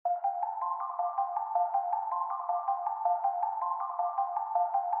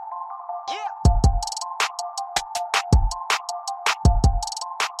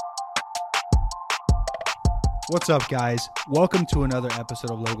What's up, guys? Welcome to another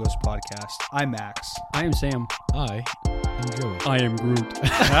episode of Logos Podcast. I'm Max. I am Sam. I am Joey. I am Groot.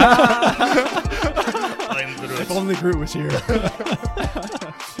 I'm Groot. If only Groot was here.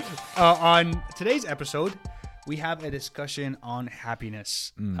 On today's episode, we have a discussion on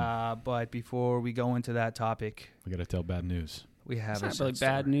happiness. But before we go into that topic, We got to tell bad news. we have It's a not really sad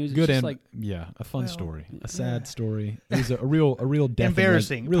bad story. news. Good It's and just a fun well, story, yeah. a sad story. It was a real death,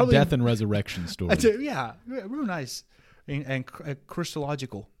 Embarrassing. real Probably- death and resurrection story. Yeah, real nice and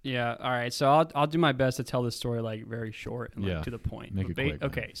Christological. Yeah. All right. So I'll do my best to tell this story like very short and like Yeah. to the point. Make it quick, man.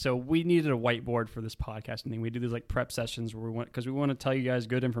 Okay. So we needed a whiteboard for this podcasting thing. We do these like prep sessions where we want to tell you guys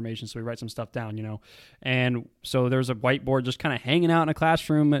good information, so we write some stuff down, you know. And so there's a whiteboard just kind of hanging out in a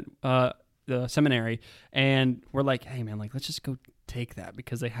classroom at the seminary, and we're like, hey man, like let's just go take that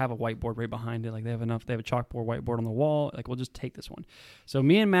because they have a whiteboard right behind it. Like they have a chalkboard whiteboard on the wall. Like we'll just take this one. So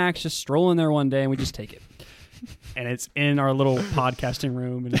me and Max just stroll in there one day and we just take it. And it's in our little podcasting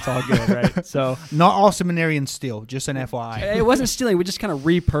room and it's all good, right? So Not all seminarians steal, just an FYI. it wasn't stealing. We just kind of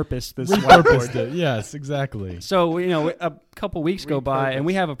repurposed this Repurposed whiteboard. it. Yes, exactly. So, you know, a couple weeks go by and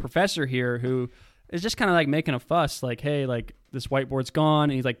we have a professor here who is just kind of like making a fuss, like, hey, like this whiteboard's gone.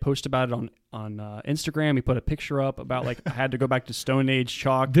 And he's like posted about it on Instagram. He put a picture up about like I had to go back to Stone Age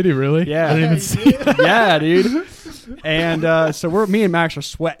chalk. Did he really? Yeah. I didn't even see it. Yeah, dude. And so me and Max are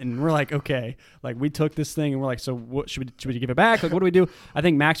sweating. We're like, okay, like we took this thing and we're like, so what should we give it back? Like, what do we do? I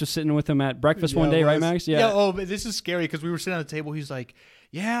think Max was sitting with him at breakfast one day, right, Max? Yeah. Oh, but this is scary because we were sitting at the table. He's like,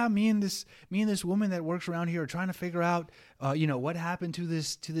 "Yeah, me and this woman that works around here are trying to figure out, what happened to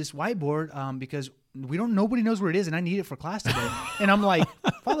this whiteboard, because nobody knows where it is, and I need it for class today." And I'm like,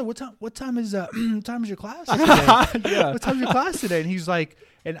 "Father, what time is your class today? Yeah. What time is your class today?" And he's like,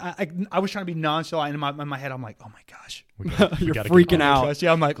 and I was trying to be nonchalant, and in my head, I'm like, "Oh my gosh." You're gotta freaking get- out.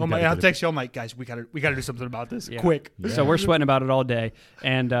 Yeah, I'm like, oh We my, gotta I'll get it. text you. I'm like, guys, we gotta do something about this Yeah. quick. Yeah. So we're sweating about it all day.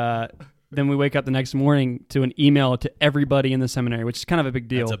 And then we wake up the next morning to an email to everybody in the seminary, which is kind of a big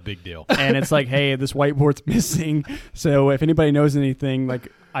deal. That's a big deal. And it's like, hey, this whiteboard's missing. So if anybody knows anything,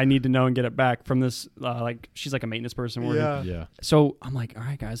 like I need to know and get it back from this. Like she's like a maintenance person. Yeah. Yeah. So I'm like, all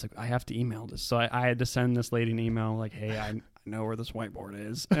right, guys, like I have to email this. So I had to send this lady an email like, hey, I know where this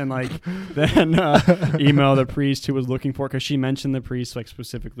whiteboard is, and like then email the priest who was looking for it because she mentioned the priest like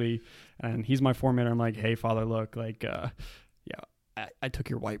specifically, and he's my formatter. I'm like, hey, Father, look, like, I took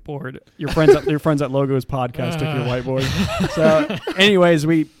your whiteboard. Your friends at Logos Podcast took your whiteboard. So, anyways,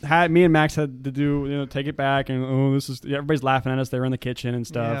 me and Max had to do, take it back, and everybody's laughing at us. They were in the kitchen and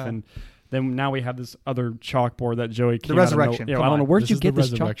stuff, Yeah. and then now we have this other chalkboard that Joey came resurrection. I Come don't know on. where'd This you is get the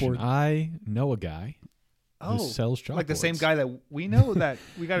this resurrection. chalkboard. I know a guy who sells chalkboards. Like the same guy that we know that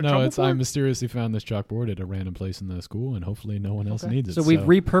we got in No, trouble for? I mysteriously found this chalkboard at a random place in the school, and hopefully no one else Okay. needs it. So we've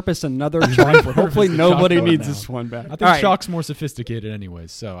repurposed another chalkboard. Hopefully the nobody chalkboard needs now. this one back. I think All right. chalk's more sophisticated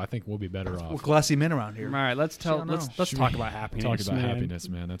anyways, so I think we'll be better We're off. classy men around here. All right, let's don't know. let's Should talk we about happiness. Talk about man. happiness,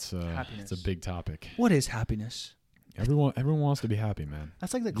 man. That's Happiness. it's a big topic. What is happiness? Everyone wants to be happy, man.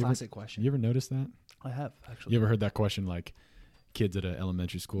 That's like the ever- classic question. You ever notice that? I have, actually. You ever heard that question like kids at an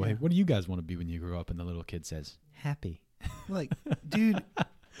elementary school? Yeah. Hey, what do you guys want to be when you grow up? And the little kid says, happy. Like, dude,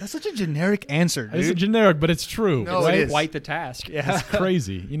 that's such a generic answer, It's a dude. generic, but it's true. No, right? it is. Quite the task. Yeah. It's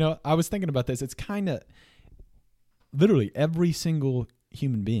crazy. I was thinking about this. It's kind of literally every single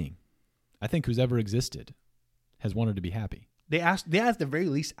human being, I think, who's ever existed has wanted to be happy. They at the very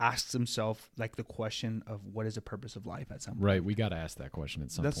least asked themselves like the question of what is the purpose of life at some point. Right. We got to ask that question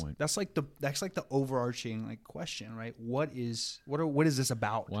at some point. That's like the overarching like question, right? What is this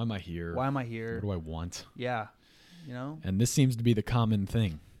about? Why am I here? Why am I here? What do I want? Yeah. And this seems to be the common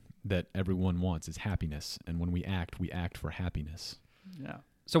thing that everyone wants is happiness. And when we act for happiness. Yeah.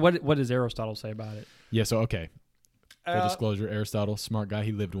 So what does Aristotle say about it? Yeah. So, okay. Full disclosure, Aristotle, smart guy.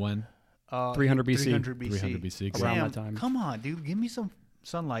 He lived when? 300 BC. 300 BC. 300 BC. Around Damn, that time. Come on, dude. Give me some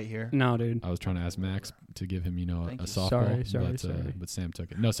sunlight here. No, dude. I was trying to ask Max to give him, Thank a you. softball, Sorry. but Sam took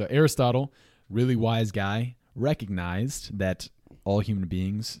it. No, so Aristotle, really wise guy, recognized that all human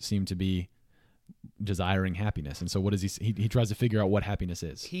beings seem to be desiring happiness, and so what does he tries to figure out what happiness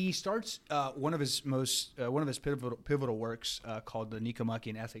is. He starts one of his pivotal works called the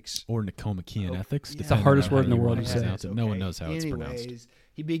Nicomachean Ethics. Or Nicomachean Ethics. Yeah. It's the hardest depending word in the on how world you to say. pronounce it. No one knows how it's pronounced. Anyways,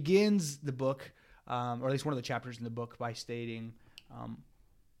 he begins the book, or at least one of the chapters in the book, by stating,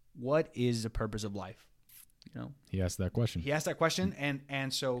 "What is the purpose of life?" He asked that question. He asked that question,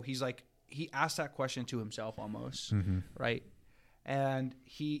 and so he's like, he asked that question to himself almost, right? And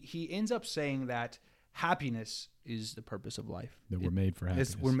he ends up saying that happiness is the purpose of life. That we're made for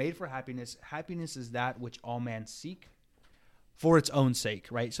happiness. We're made for happiness. Happiness is that which all men seek for its own sake,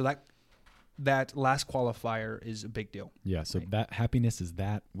 right? So that that last qualifier is a big deal. Yeah, so Right. that happiness is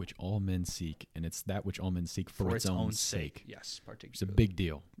that which all men seek, and it's that which all men seek for its own sake. Yes, particularly. It's a big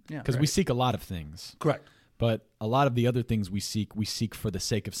deal. Yeah, Because we right. seek a lot of things, Correct. but a lot of the other things we seek for the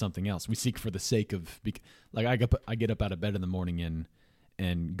sake of something else. We seek for the sake of, like I get up out of bed in the morning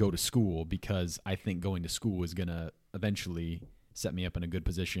and go to school because I think going to school is going to eventually set me up in a good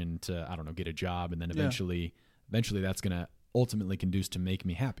position to, I don't know, get a job, and then Yeah. eventually that's going to ultimately conduce to make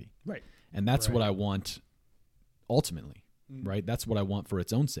me happy. Right. And that's what Right. I want ultimately, right? That's what I want for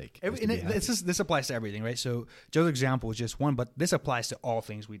its own sake. is to be happy. This applies to everything, right? So Joe's example is just one, but this applies to all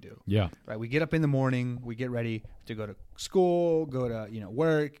things we do. Yeah. Right. We get up in the morning, we get ready to go to school, go to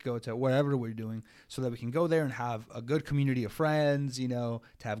work, go to wherever we're doing, so that we can go there and have a good community of friends, to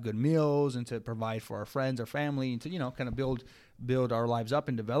have good meals and to provide for our friends, our family, and to kind of build our lives up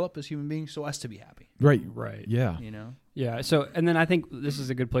and develop as human beings, so us to be happy. Right. Right. Yeah. Yeah. So, and then I think this is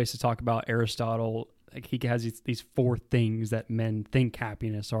a good place to talk about Aristotle. Like he has these four things that men think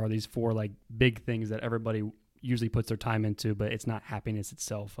happiness are. These four like big things that everybody usually puts their time into, but it's not happiness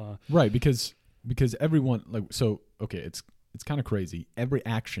itself. Right. Because everyone it's kind of crazy. Every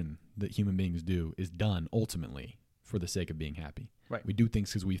action that human beings do is done ultimately for the sake of being happy. Right. We do things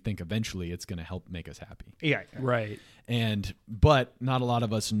because we think eventually it's going to help make us happy. Yeah. Right. But not a lot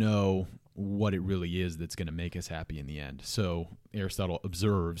of us know what it really is that's going to make us happy in the end. So Aristotle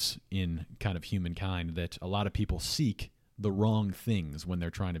observes in kind of humankind that a lot of people seek the wrong things when they're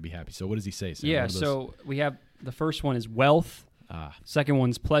trying to be happy. So what does he say, Sam? Yeah. What are those- So we have the first one is wealth. Second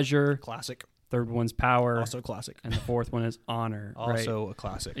one's pleasure. Classic. Third one's power. Also classic. And the fourth one is honor. Right? Also a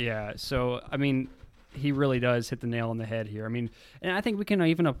classic. Yeah. So, I mean, he really does hit the nail on the head here. I mean, and I think we can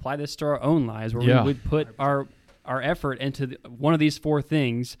even apply this to our own lives where Yeah. we would put our effort into one of these four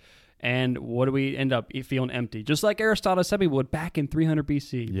things, and what do we end up feeling empty? Just like Aristotle said we would back in 300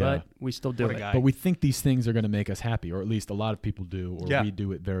 BC, Yeah. but we still do What a it. guy. But we think these things are going to make us happy, or at least a lot of people do, or Yeah. we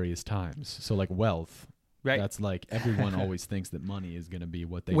do at various times. So like wealth, Right. that's like everyone always thinks that money is going to be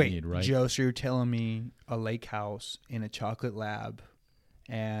what they Wait, need, right? Joe, so you're telling me a lake house in a chocolate lab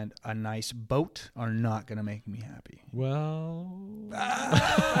and a nice boat are not going to make me happy? Well,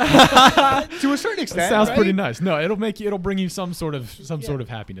 To a certain extent. that sounds right? pretty nice. No, it'll bring you some sort of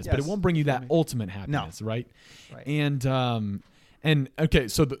happiness, but it Yes. won't bring you that ultimate happiness, right? Right. And okay,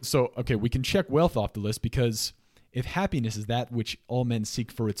 so we can check wealth off the list, because if happiness is that which all men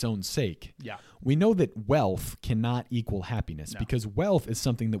seek for its own sake, Yeah. we know that wealth cannot equal happiness, No. because wealth is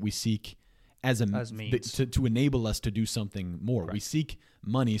something that we seek as means. to enable us to do something more. Correct. We seek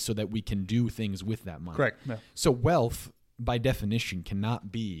money so that we can do things with that money. Correct. Yeah. So wealth, by definition,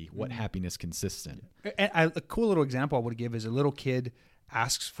 cannot be what Mm-hmm. happiness consists in. And a cool little example I would give is a little kid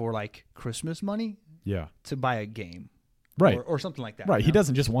asks for like Christmas money Yeah. to buy a game. Right. Or something like that. Right. you He know?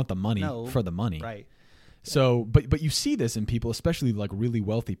 doesn't just want the money No. for the money. Right. So, but you see this in people, especially like really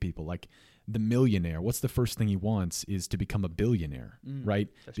wealthy people, like the millionaire. What's the first thing he wants is to become a billionaire, right?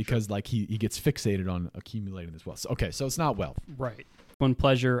 that's Because like he gets fixated on accumulating this wealth. So, okay, so it's not wealth. Right. One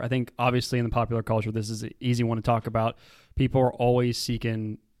pleasure, I think obviously in the popular culture, this is an easy one to talk about. People are always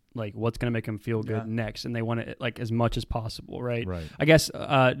seeking like what's going to make them feel good Yeah. next, and they want it like as much as possible, right? Right. I guess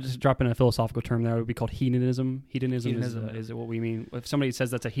just dropping a philosophical term there would be called hedonism. Hedonism, Hedonism. is what we mean. If somebody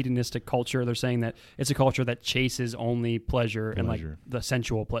says that's a hedonistic culture, they're saying that it's a culture that chases only pleasure and like Pleasure. the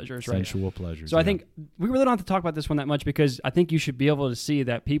sensual pleasures, right? Sensual pleasures. So I yeah. think we really don't have to talk about this one that much, because I think you should be able to see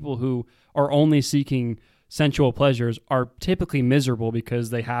that people who are only seeking sensual pleasures are typically miserable,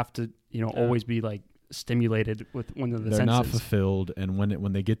 because they have to, always be like stimulated with one of the they're senses. not fulfilled, and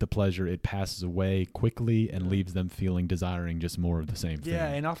when they get the pleasure, it passes away quickly and leaves them desiring just more of the same thing. Yeah,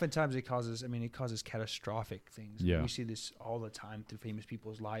 and oftentimes it causes catastrophic things. Yeah. We see this all the time through famous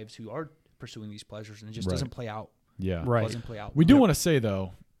people's lives who are pursuing these pleasures, and it just Right. doesn't play out. Yeah. Right. Doesn't play out. We do want to say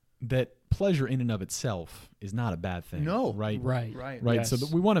though that pleasure in and of itself is not a bad thing. No. Right. Right. Right. Right. So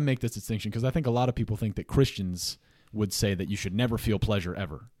Yes. we want to make this distinction, because I think a lot of people think that Christians would say that you should never feel pleasure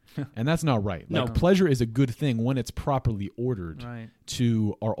ever. And that's not right. No. Like pleasure is a good thing when it's properly ordered Right.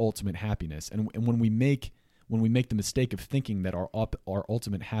 to our ultimate happiness. And when we make the mistake of thinking that our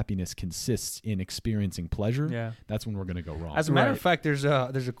ultimate happiness consists in experiencing pleasure, Yeah. that's when we're going to go wrong. As a matter Right. of fact, there's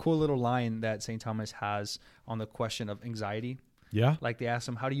a cool little line that St. Thomas has on the question of anxiety. yeah. Like they ask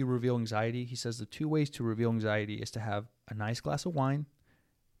him, how do you reveal anxiety? He says the two ways to reveal anxiety is to have a nice glass of wine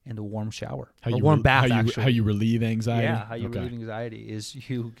and a warm shower. How a you warm re- bath, how you, actually. how you relieve anxiety. Yeah, how you Okay. relieve anxiety is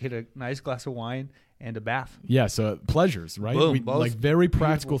you get a nice glass of wine and a bath. Yeah, so pleasures, right? Boom, both like very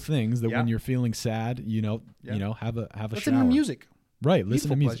practical beautiful. things that Yeah. when you're feeling sad, Yeah. have a Listen shower. to music. Right, listen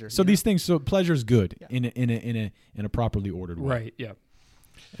to Beautiful music. pleasure, so you know? these things, so pleasure's good Yeah. in a properly ordered way. Right. Yeah.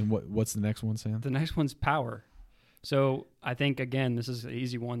 And what's the next one, Sam? The next one's power. So I think, again, this is an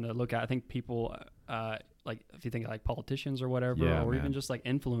easy one to look at. I think people, like if you think like politicians or whatever, Yeah, or man. even just like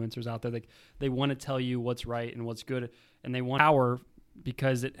influencers out there, like they want to tell you what's right and what's good, and they want power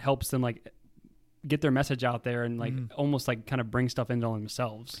because it helps them like get their message out there and like almost like kind of bring stuff into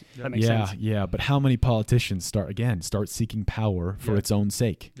themselves. That makes sense. Yeah. But how many politicians start seeking power for its own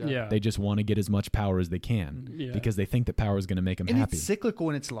sake? Yeah. They just want to get as much power as they can Yeah. because they think that power is going to make them And happy. it's cyclical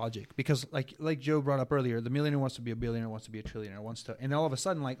in its logic because, like Joe brought up earlier, the millionaire wants to be a billionaire, wants to be a trillionaire, wants to, and all of a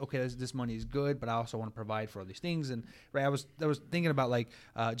sudden, like, okay, this money is good, but I also want to provide for all these things. And right, I was thinking about like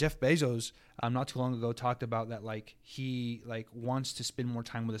Jeff Bezos, not too long ago, talked about that, like he like wants to spend more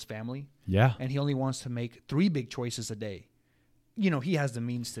time with his family, Yeah. and he only wants to make 3 big choices a day. You know, he has the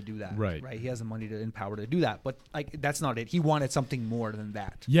means to do that, Right. He has the money and power to do that, but like that's not it. He wanted something more than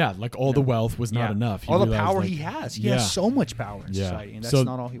that. Yeah, like all the wealth was not Yeah. enough. He All the realized, power like, he has. He yeah. has so much power in society, and that's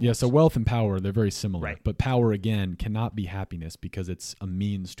not all he wants. Yeah, so wealth and power, they're very similar. Right. But power, again, cannot be happiness because it's a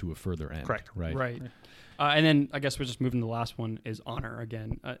means to a further end. Correct. Right. Right. And then I guess we're just moving to the last one is honor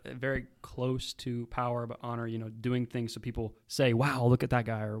again. Very close to power, but honor, you know, doing things so people say, wow, look at that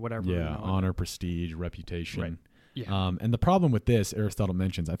guy or whatever. Yeah, you know. honor, prestige, reputation. Right. Yeah. And the problem with this, Aristotle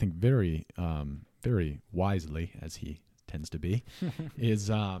mentions, I think very, very wisely, as he tends to be, is,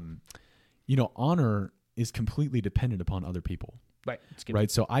 you know, honor is completely dependent upon other people. Right.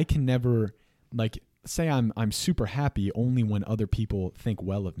 Right. So I can never, like, say I'm super happy only when other people think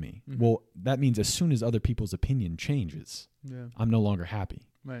well of me. Well, that means as soon as other people's opinion changes, Yeah. I'm no longer happy.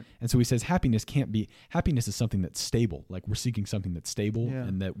 Right. And so he says happiness is something that's stable. Like we're seeking something that's stable Yeah.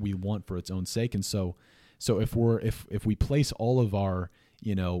 and that we want for its own sake. And so if we place all of our,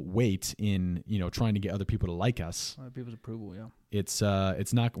 you know, weight in, you know, trying to get other people to like us, Other people's approval. Yeah. it's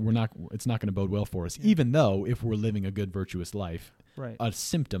not going to bode well for us. Even though if we're living a good virtuous life, Right. a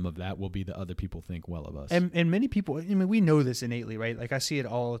symptom of that will be that other people think well of us. And many people, I mean, we know this innately, right? Like I see it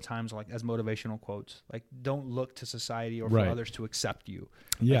all the times, like as motivational quotes. Like, don't look to society or for Right. others to accept you.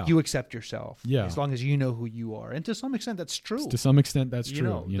 Yeah. Like, you accept yourself. Yeah. As long as you know who you are, and to some extent, that's true. To some extent, that's you true.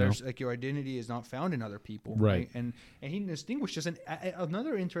 know, You know, there's like your identity is not found in other people, Right. And he distinguishes. And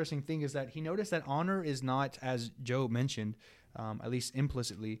another interesting thing is that he noticed that honor is not, as Joe mentioned, at least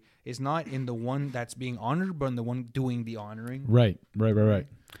implicitly, is not in the one that's being honored, but in the one doing the honoring. right.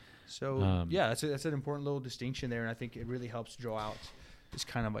 So yeah, that's an important little distinction there, and I think it really helps draw out this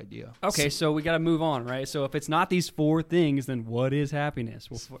kind of idea. Okay, so we got to move on, right? So if it's not these 4 things, then what is happiness?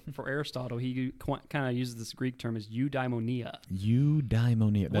 Well, for Aristotle, he kind of uses this Greek term as eudaimonia.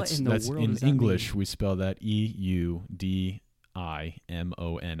 Eudaimonia. What in the That's world in does that English. mean? We spell that EUDIMONIA.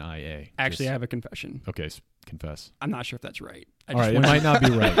 Actually, I have a confession. Okay, confess. I'm not sure if that's right. All right, it might not be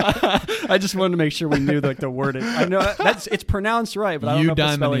right. I just wanted to make sure we knew like the wording. I know it's pronounced right, but I don't know if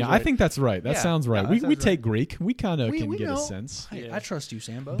the spelling's Eudaimonia. right. I think that's right. That Yeah, sounds right. yeah, we that we sounds take right. Greek. We kind of can we get know. a sense. I trust you,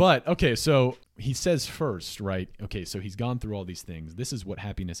 Sambo. But okay, so he says first, right? Okay, so he's gone through all these things. This is what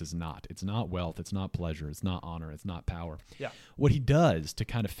happiness is not. It's not wealth. It's not pleasure. It's not honor. It's not power. Yeah. What he does to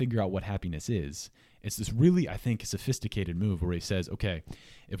kind of figure out what happiness is, it's this really, I think, sophisticated move where he says, okay,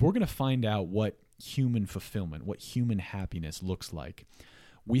 if we're going to find out what human fulfillment, what human happiness looks like,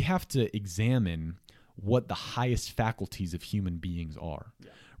 we have to examine what the highest faculties of human beings are.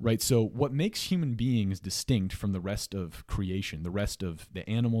 Yeah. Right? So what makes human beings distinct from the rest of creation, the rest of the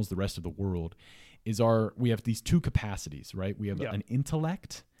animals, the rest of the world, is we have these 2 capacities, right? We have an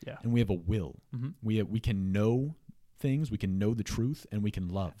intellect and we have a will. Mm-hmm. We can know things, we can know the truth, and we can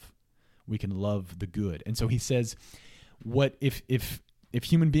love. We can love the good. And so he says, what if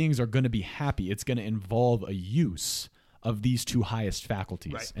human beings are going to be happy, it's going to involve a use of these 2 highest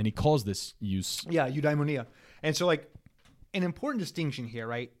faculties. Right. And he calls this use. Yeah, eudaimonia. And so, like, an important distinction here,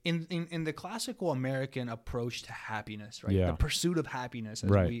 right? In the classical American approach to happiness, right? Yeah. The pursuit of happiness, as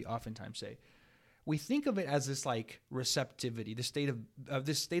Right. we oftentimes say, we think of it as this like receptivity, this state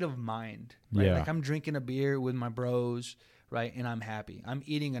of mind, right? Yeah. Like I'm drinking a beer with my bros, right? And I'm happy. I'm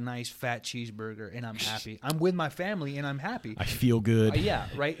eating a nice fat cheeseburger and I'm happy. I'm with my family and I'm happy. I feel good. Yeah,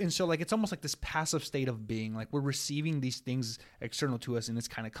 right. And so like it's almost like this passive state of being, like we're receiving these things external to us and it's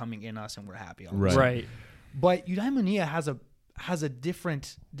kind of coming in us and we're happy. Right. Right. But eudaimonia has a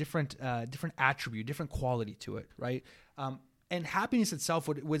different attribute, different quality to it, right? And happiness itself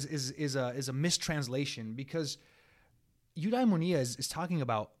is a mistranslation because eudaimonia is talking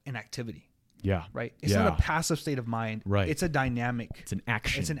about an activity. Yeah. Right. It's not a passive state of mind. Right. It's a dynamic. It's an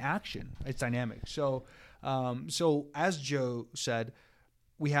action. It's an action. It's dynamic. So as Joe said,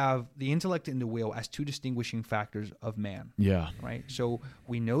 we have the intellect and the will as two distinguishing factors of man. Yeah. Right? So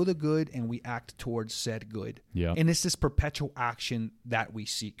we know the good and we act towards said good. Yeah. And it's this perpetual action that we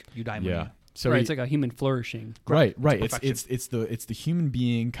seek. Eudaimonia. Yeah. So right, it's like a human flourishing. Right. It's It's the human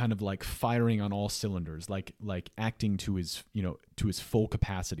being kind of like firing on all cylinders, like acting to his full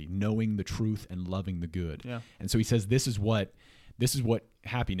capacity, knowing the truth and loving the good. Yeah. And so he says this is what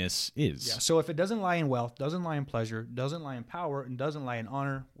happiness is. Yeah. So if it doesn't lie in wealth, doesn't lie in pleasure, doesn't lie in power, and doesn't lie in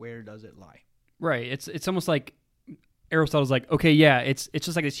honor, where does it lie? Right. It's almost like Aristotle's like, okay, yeah, it's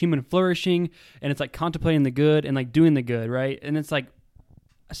just like this human flourishing, and it's like contemplating the good and like doing the good, right? And it's like,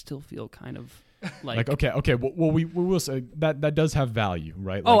 I still feel kind of like okay. Well, we will say that does have value,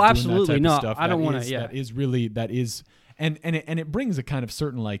 right? Oh, like doing that absolutely. type of No, stuff, I don't want to. Yeah, that is. And it brings a kind of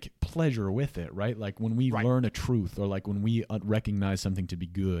certain like pleasure with it, right? Like when we learn a truth, or like when we recognize something to be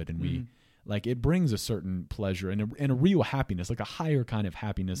good, and we like, it brings a certain pleasure and a real happiness, like a higher kind of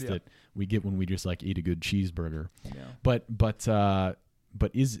happiness that we get when we just like eat a good cheeseburger. Yeah. But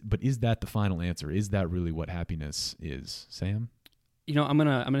is that the final answer? Is that really what happiness is, Sam? I'm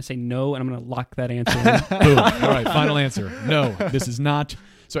gonna say no, and I'm gonna lock that answer in. Boom. All right, final answer. No, this is not.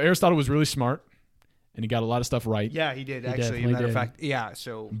 So Aristotle was really smart, and he got a lot of stuff right. Yeah, he did, He actually. definitely Matter of did. fact, yeah.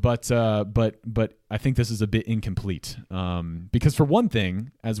 So, But I think this is a bit incomplete, because for one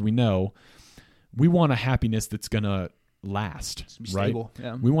thing, as we know, we want a happiness that's gonna last, right? stable.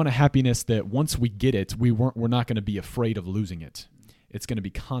 Yeah. We want a happiness that once we get it, we're not going to be afraid of losing it. It's going to be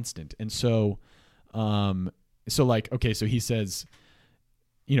constant. And so he says,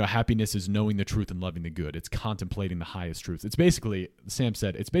 happiness is knowing the truth and loving the good. It's contemplating the highest truth. It's basically, Sam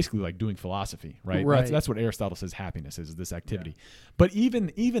said, it's basically like doing philosophy, right? Right. That's what Aristotle says happiness is this activity. Yeah. But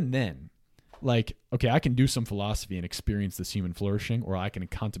even then, like, okay, I can do some philosophy and experience this human flourishing, or I can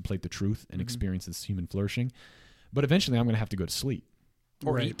contemplate the truth and experience this human flourishing. But eventually I'm going to have to go to sleep.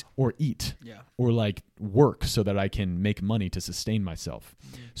 Or eat. Yeah. Or like work so that I can make money to sustain myself.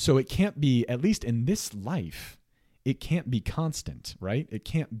 So it can't be, at least in this life, it can't be constant, right? It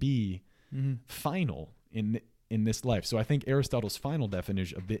can't be final in this life. So I think Aristotle's final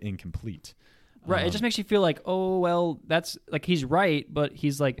definition is a bit incomplete. Right. It just makes you feel like, oh, well, that's like, he's right, but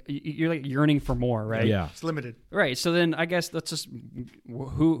he's like, you're like yearning for more, right? Yeah. It's limited. Right. So then I guess let's just,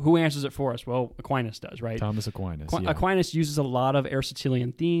 who answers it for us? Well, Aquinas does, right? Thomas Aquinas. Aquinas uses a lot of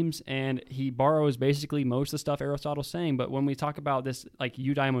Aristotelian themes, and he borrows basically most of the stuff Aristotle's saying. But when we talk about this, like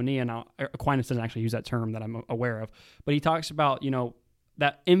eudaimonia, now Aquinas doesn't actually use that term that I'm aware of, but he talks about,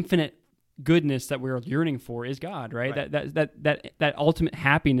 that infinite goodness that we're yearning for is God, right? That ultimate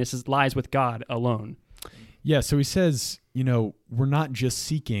happiness lies with God alone. Yeah, so he says, we're not just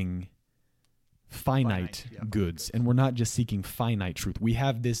seeking finite goods, and we're not just seeking finite truth. We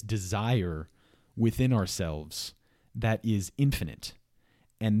have this desire within ourselves that is infinite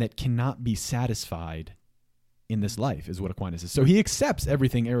and that cannot be satisfied in this life, is what Aquinas says. So he accepts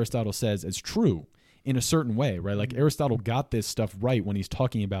everything Aristotle says as true in a certain way, right? Like Aristotle got this stuff right when he's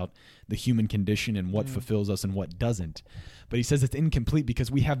talking about the human condition and what fulfills us and what doesn't. But he says it's incomplete because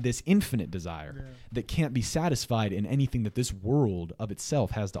we have this infinite desire that can't be satisfied in anything that this world of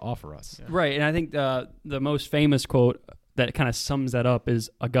itself has to offer us. Yeah. Right, and I think the most famous quote that kind of sums that up is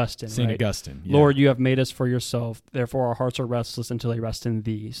Augustine. St. Right? Augustine. Yeah. Lord, you have made us for yourself, therefore our hearts are restless until they rest in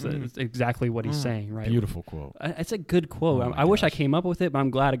thee. So that's exactly what he's saying, right? Beautiful quote. It's a good quote. Oh I wish I came up with it, but I'm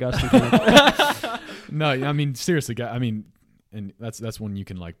glad Augustine came up with it. No, I mean, seriously, and that's one you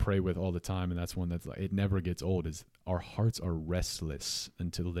can like pray with all the time, and that's one that's like, it never gets old, is our hearts are restless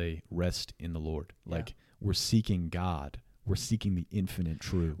until they rest in the Lord. Like we're seeking God. We're seeking the infinite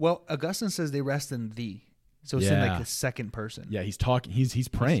truth. Well, Augustine says they rest in thee. So it's in like the second person. Yeah, he's talking. He's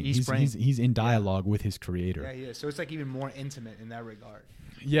praying. He's praying. He's in dialogue with his Creator. Yeah, yeah. So it's like even more intimate in that regard.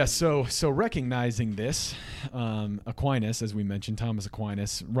 Yeah. So recognizing this, Aquinas, as we mentioned, Thomas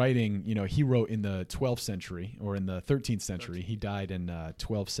Aquinas, writing. He wrote in the 12th century or in the 13th century. He died in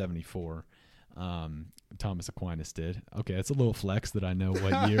 1274. Thomas Aquinas did. Okay, it's a little flex that I know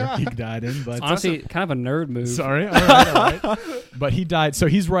what year he died in, but honestly, kind of a nerd move. Sorry, all right. But he died. So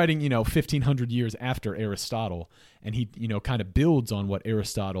he's writing, 1,500 years after Aristotle, and he, kind of builds on what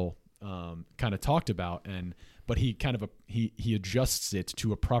Aristotle kind of talked about, but he kind of he adjusts it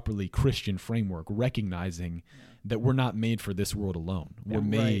to a properly Christian framework, recognizing that we're not made for this world alone. We're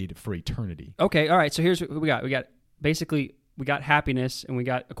made for eternity. Okay, all right. So here's what we got. We got happiness, and we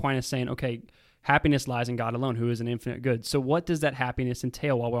got Aquinas saying, okay, happiness lies in God alone, who is an infinite good. So what does that happiness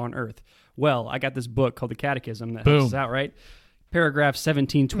entail while we're on earth? Well, I got this book called the Catechism that helps us out, right? Paragraph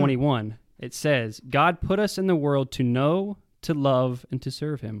 1721. It says, God put us in the world to know, to love, and to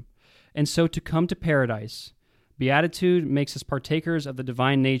serve him, and so to come to paradise. beatitude makes us partakers of the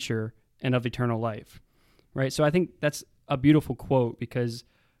divine nature and of eternal life. Right? So I think that's a beautiful quote because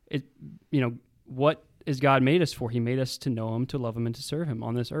what is God made us for? He made us to know him, to love him, and to serve him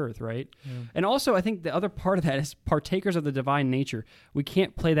on this earth, right? Yeah. And also, I think the other part of that is partakers of the divine nature. We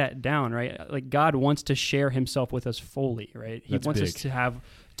can't play that down, right? Like God wants to share himself with us fully, right? He wants us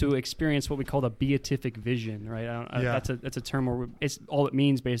to experience what we call the beatific vision, right? That's a term where it's all it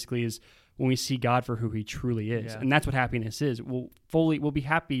means basically is when we see God for who he truly is. Yeah. And that's what happiness is. We'll be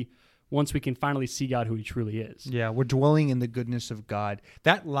happy once we can finally see God who he truly is. Yeah, we're dwelling in the goodness of God.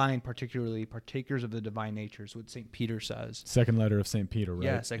 That line particularly, partakers of the divine nature, is what St. Peter says. Second letter of St. Peter, right?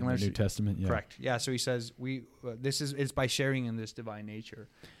 Yeah, second letter of the New Testament. Yeah. Correct. Yeah, so he says it's by sharing in this divine nature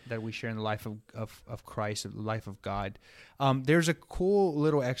that we share in the life of Christ, the life of God. There's a cool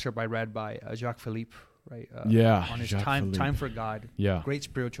little excerpt I read by Jacques Philippe, right? On his Time for God. Yeah. Great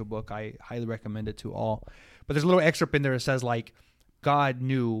spiritual book. I highly recommend it to all. But there's a little excerpt in there that says, like, God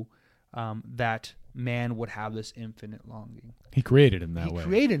knew that man would have this infinite longing. He created him that way. He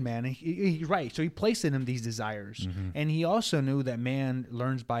created man. He's right. So he placed in him these desires. Mm-hmm. And he also knew that man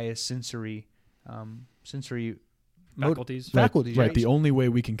learns by his sensory faculties. Right. The only way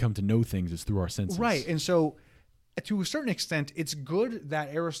we can come to know things is through our senses. Right. And so to a certain extent, it's good that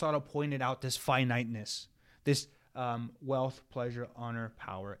Aristotle pointed out this finiteness, this wealth, pleasure, honor,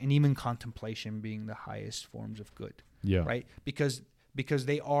 power, and even contemplation being the highest forms of good. Yeah. Right. Because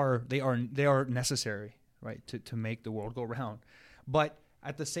they are necessary, right, to make the world go round. But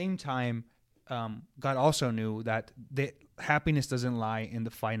at the same time, God also knew that the happiness doesn't lie in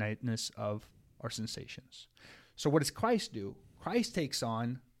the finiteness of our sensations. So what does Christ do? Christ takes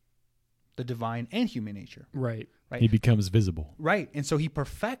on the divine and human nature. Right. He becomes visible. Right. And so he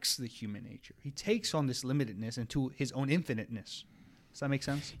perfects the human nature. He takes on this limitedness into his own infiniteness. Does that make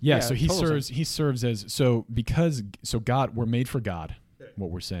sense? Yeah, so he serves as God, we're made for God,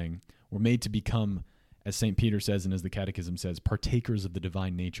 what we're saying. We're made to become, as St. Peter says and as the Catechism says, partakers of the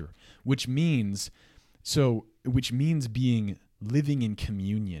divine nature, which means living in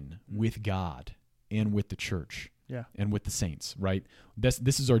communion with God and with the church. Yeah. And with the saints, right?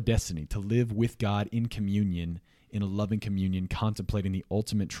 This is our destiny, to live with God in communion, in a loving communion, contemplating the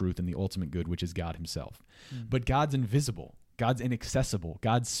ultimate truth and the ultimate good, which is God himself. But God's invisible. God's inaccessible,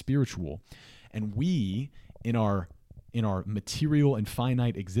 God's spiritual, and we, in our material and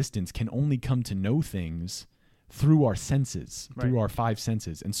finite existence, can only come to know things through our senses, through our five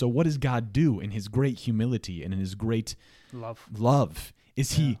senses. And so what does God do in his great humility and in his great love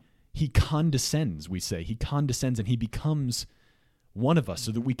is he condescends, we say. He condescends and he becomes one of us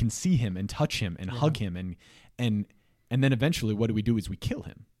so that we can see him and touch him and hug him. And then eventually what do is we kill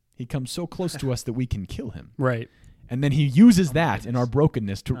him. He comes so close to us that we can kill him. Right. And then he uses that in our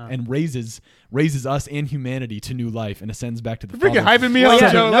brokenness and raises us and humanity to new life and ascends back to the Father. You're hyping me up,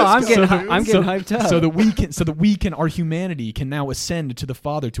 Joe. No, I'm getting hyped up. So that our humanity can now ascend to the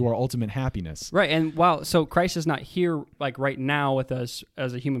Father, to our ultimate happiness. Right. And so Christ is not here like right now with us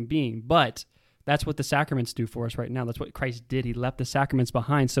as a human being, but that's what the sacraments do for us right now. That's what Christ did. He left the sacraments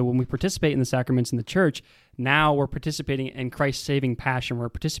behind. So when we participate in the sacraments in the church, now we're participating in Christ's saving passion. We're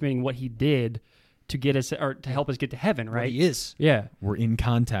participating in what he did to get us, or to help us get to heaven, right? What he is. Yeah. We're in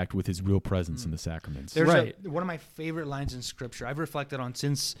contact with his real presence in the sacraments. There's one of my favorite lines in Scripture I've reflected on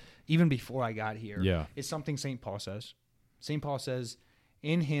since even before I got here. Yeah. It's something St. Paul says. St. Paul says,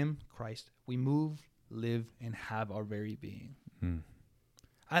 in him, Christ, we move, live, and have our very being.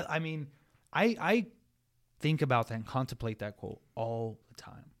 I mean, I think about that and contemplate that quote all the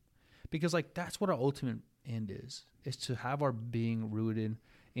time. Because, like, that's what our ultimate end is to have our being rooted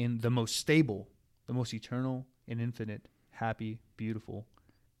in the most stable, the most eternal and infinite, happy, beautiful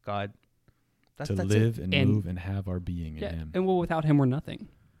God. That's live and move and have our being in him. And without him, we're nothing.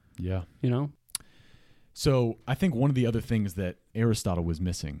 Yeah. You know? So I think one of the other things that Aristotle was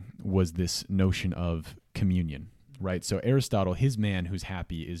missing was this notion of communion, right? So Aristotle, his man who's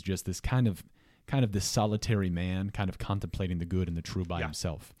happy is just this kind of this solitary man, kind of contemplating the good and the true by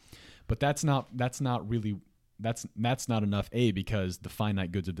himself. But that's not enough, A, because the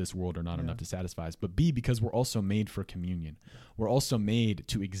finite goods of this world are not enough to satisfy us, but B, because we're also made for communion. We're also made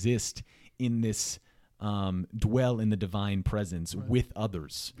to exist in this, dwell in the divine presence with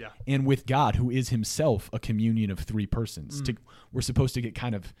others and with God, who is himself a communion of three persons. We're supposed to get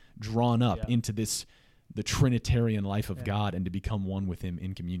kind of drawn up into the Trinitarian life of God and to become one with him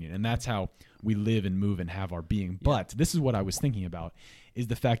in communion. And that's how we live and move and have our being. But this is what I was thinking about, is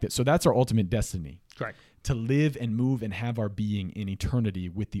the fact that, so that's our ultimate destiny. Correct. To live and move and have our being in eternity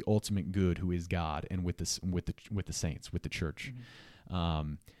with the ultimate good, who is God, and with the saints, with the church.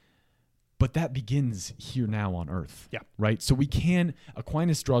 But that begins here now on earth. Yeah. Right? So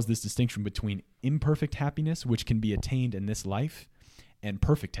Aquinas draws this distinction between imperfect happiness, which can be attained in this life, and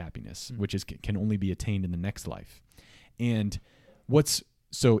perfect happiness, which can only be attained in the next life. And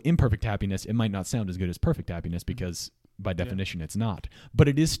so imperfect happiness, it might not sound as good as perfect happiness because by definition it's not. But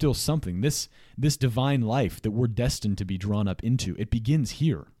it is still something. This divine life that we're destined to be drawn up into, it begins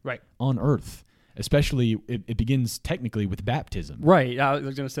here. Right. On earth. Especially, it begins technically with baptism. Right. I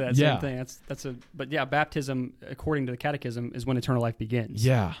was going to say that Yeah. same thing. But yeah, baptism, according to the Catechism, is when eternal life begins.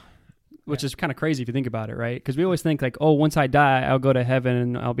 Yeah. Which is kind of crazy if you think about it, right? Because we always think like, oh, once I die, I'll go to heaven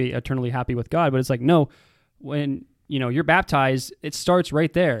and I'll be eternally happy with God. But it's like, no, when you're baptized, it starts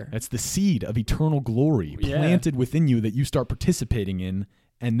right there. That's the seed of eternal glory planted within you that you start participating in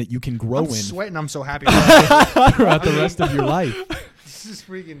and that you can grow I'm in sweating. I'm so happy. throughout the rest of your life. This is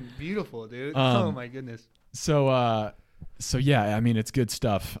freaking beautiful, dude. Um, oh my goodness. So yeah, I mean, it's good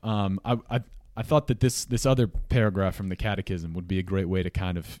stuff. I thought that this other paragraph from the Catechism would be a great way to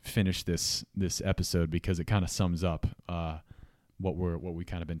kind of finish this episode because it kind of sums up what we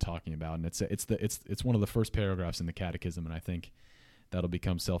kind of been talking about, and it's one of the first paragraphs in the Catechism, and I think that'll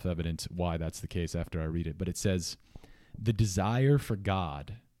become self-evident why that's the case after I read it. But it says, "The desire for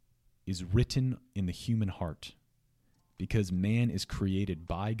God is written in the human heart, because man is created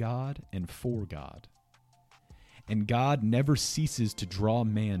by God and for God. And God never ceases to draw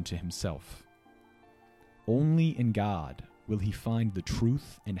man to himself. Only in God will he find the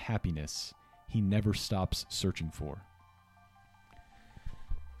truth and happiness he never stops searching for."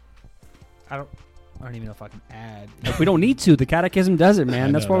 I don't even know if I can add. Like, we don't need to. The Catechism does it,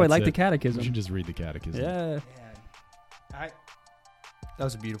 man. That's why we like the You Catechism. should just read the Catechism. Yeah. That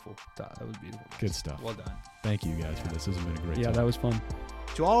was beautiful. That was beautiful. Good stuff. Well done. Thank you guys for this. This has been a great Yeah, talk. that was fun.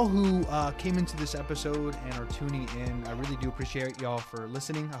 To all who came into this episode and are tuning in, I really do appreciate y'all for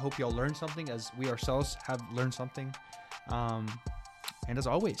listening. I hope y'all learned something, as we ourselves have learned something. And as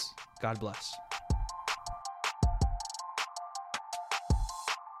always, God bless.